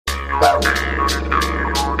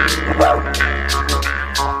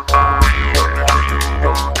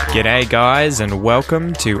G'day guys and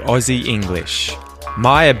welcome to Aussie English.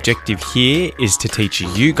 My objective here is to teach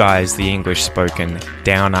you guys the English spoken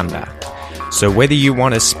down under. So whether you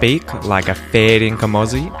want to speak like a fair dinkum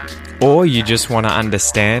Aussie, or you just want to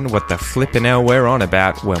understand what the flippin' hell we're on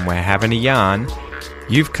about when we're having a yarn,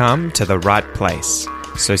 you've come to the right place.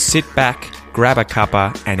 So sit back, grab a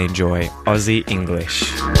cuppa and enjoy Aussie English.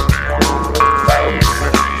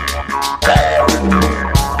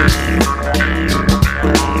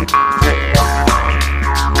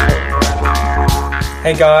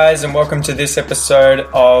 Hey guys, and welcome to this episode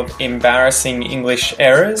of Embarrassing English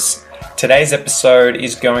Errors. Today's episode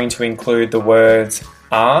is going to include the words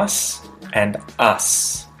arse and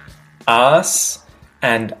us. Arse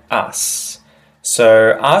and us.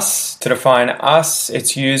 So us, to define us,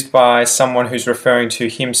 it's used by someone who's referring to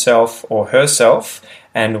himself or herself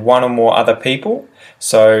and one or more other people.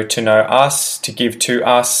 So to know us, to give to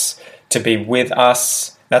us, to be with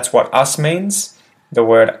us, that's what us means. The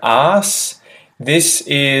word arse, this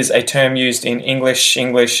is a term used in English,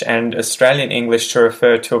 and Australian English to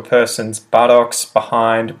refer to a person's buttocks,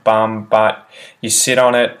 behind, bum, butt. You sit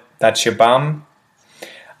on it, that's your bum.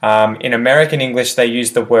 In American English, they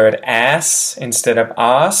use the word ass instead of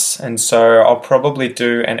arse, and so I'll probably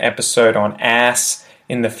do an episode on ass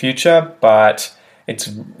in the future, but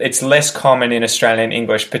it's less common in Australian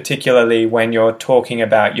English, particularly when you're talking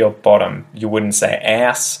about your bottom. You wouldn't say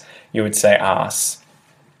ass, you would say arse.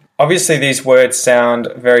 Obviously, these words sound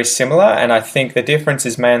very similar, and I think the difference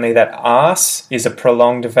is mainly that arse is a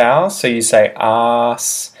prolonged vowel, so you say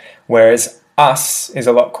arse, whereas us is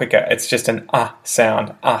a lot quicker. It's just an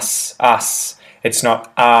sound, us. It's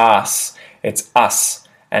not arse, it's us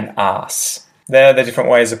and arse. They're the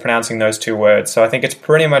different ways of pronouncing those two words, so I think it's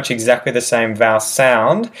pretty much exactly the same vowel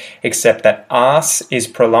sound, except that arse is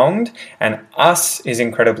prolonged and us is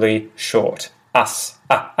incredibly short. Us,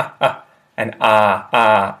 and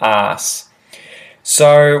arse.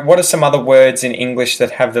 So what are some other words in English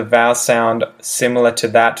that have the vowel sound similar to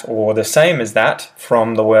that or the same as that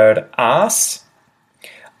from the word arse?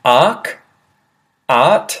 Arc,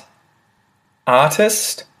 art,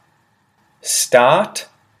 artist, start,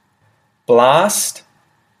 blast,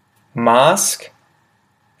 mask,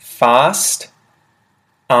 fast,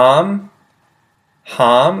 arm,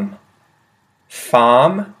 harm,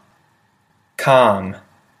 farm, calm.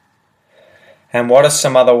 And what are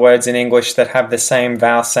some other words in English that have the same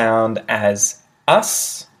vowel sound as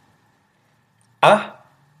us?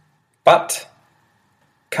 But,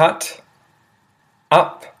 cut,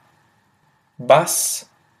 up, bus,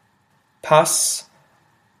 pus,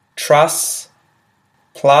 truss,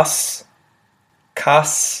 plus,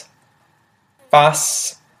 cuss,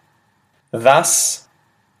 fuss, thus,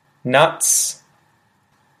 nuts,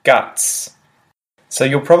 guts. So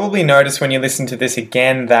you'll probably notice when you listen to this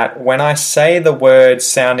again that when I say the words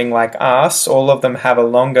sounding like us, all of them have a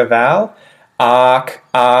longer vowel. Arc,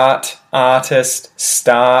 art, artist,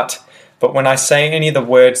 start. But when I say any of the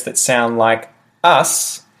words that sound like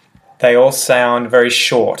us, they all sound very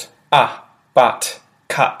short. But,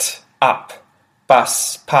 cut, up,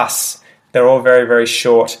 bus, pus. They're all very, very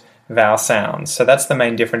short vowel sounds. So that's the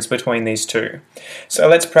main difference between these two. So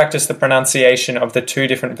let's practice the pronunciation of the two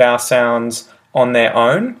different vowel sounds on their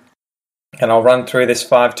own, and I'll run through this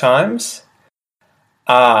 5 times.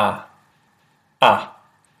 Ah, ah,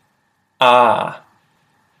 ah,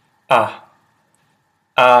 ah,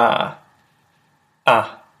 ah,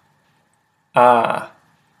 ah, ah,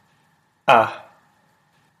 ah,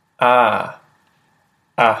 ah,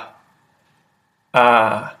 ah,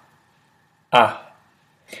 ah, ah.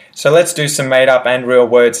 So let's do some made up and real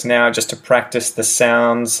words now just to practice the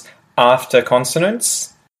sounds after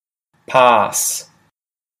consonants. Pass,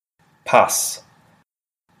 pus,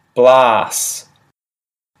 blas,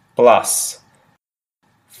 blus,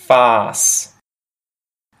 farce,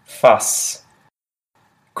 fuss,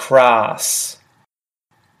 crass,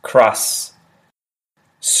 cruss,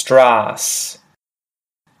 strass,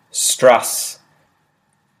 struss,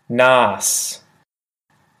 nas,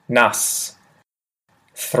 nuss,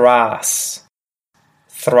 thrass,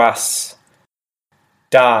 thruss,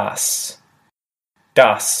 das,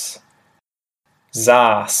 dus,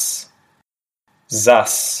 zas,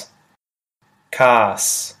 zus,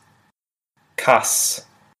 cas, cuss,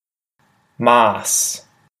 mas,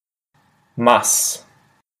 muss.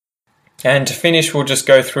 And to finish, we'll just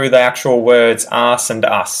go through the actual words arse and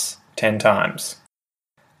us 10 times.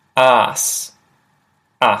 Arse,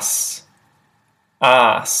 us,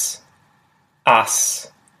 arse,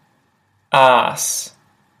 us, arse,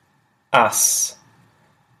 us,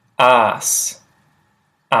 Ass,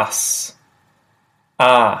 us,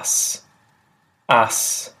 ass,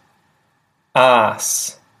 us,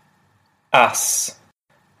 ass, us,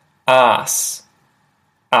 ass,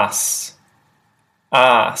 us,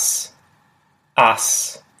 ass,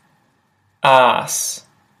 us, ass,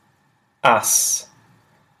 us,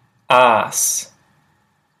 ass,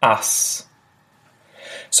 us.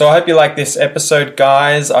 So I hope you like this episode,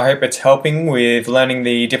 guys. I hope it's helping with learning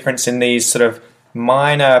the difference in these sort of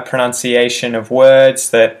minor pronunciation of words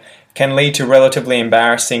that can lead to relatively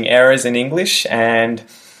embarrassing errors in English. And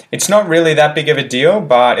it's not really that big of a deal,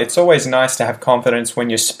 but it's always nice to have confidence when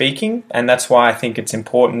you're speaking. And that's why I think it's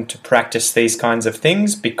important to practice these kinds of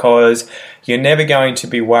things, because you're never going to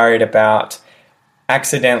be worried about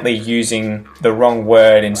accidentally using the wrong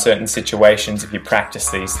word in certain situations if you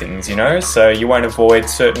practice these things, you know? So you won't avoid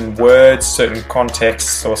certain words, certain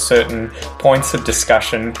contexts, or certain points of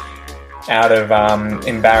discussion out of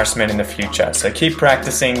embarrassment in the future. So keep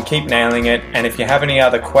practicing, keep nailing it, and if you have any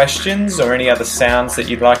other questions or any other sounds that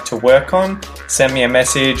you'd like to work on, send me a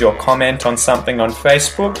message or comment on something on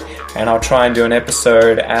Facebook, and I'll try and do an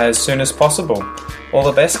episode as soon as possible. All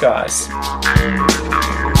the best, guys.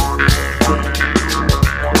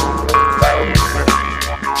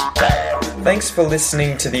 Thanks for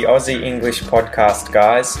listening to the Aussie English podcast,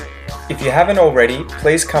 guys. If you haven't already,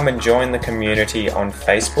 please come and join the community on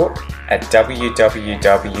Facebook at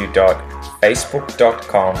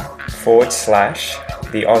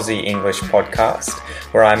www.facebook.com/the Aussie English podcast,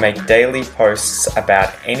 where I make daily posts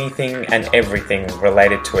about anything and everything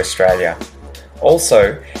related to Australia.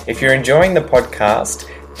 Also, if you're enjoying the podcast,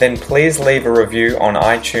 then please leave a review on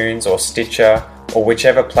iTunes or Stitcher or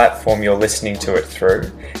whichever platform you're listening to it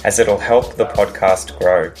through, as it'll help the podcast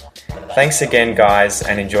grow. Thanks again, guys,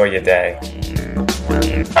 and enjoy your day.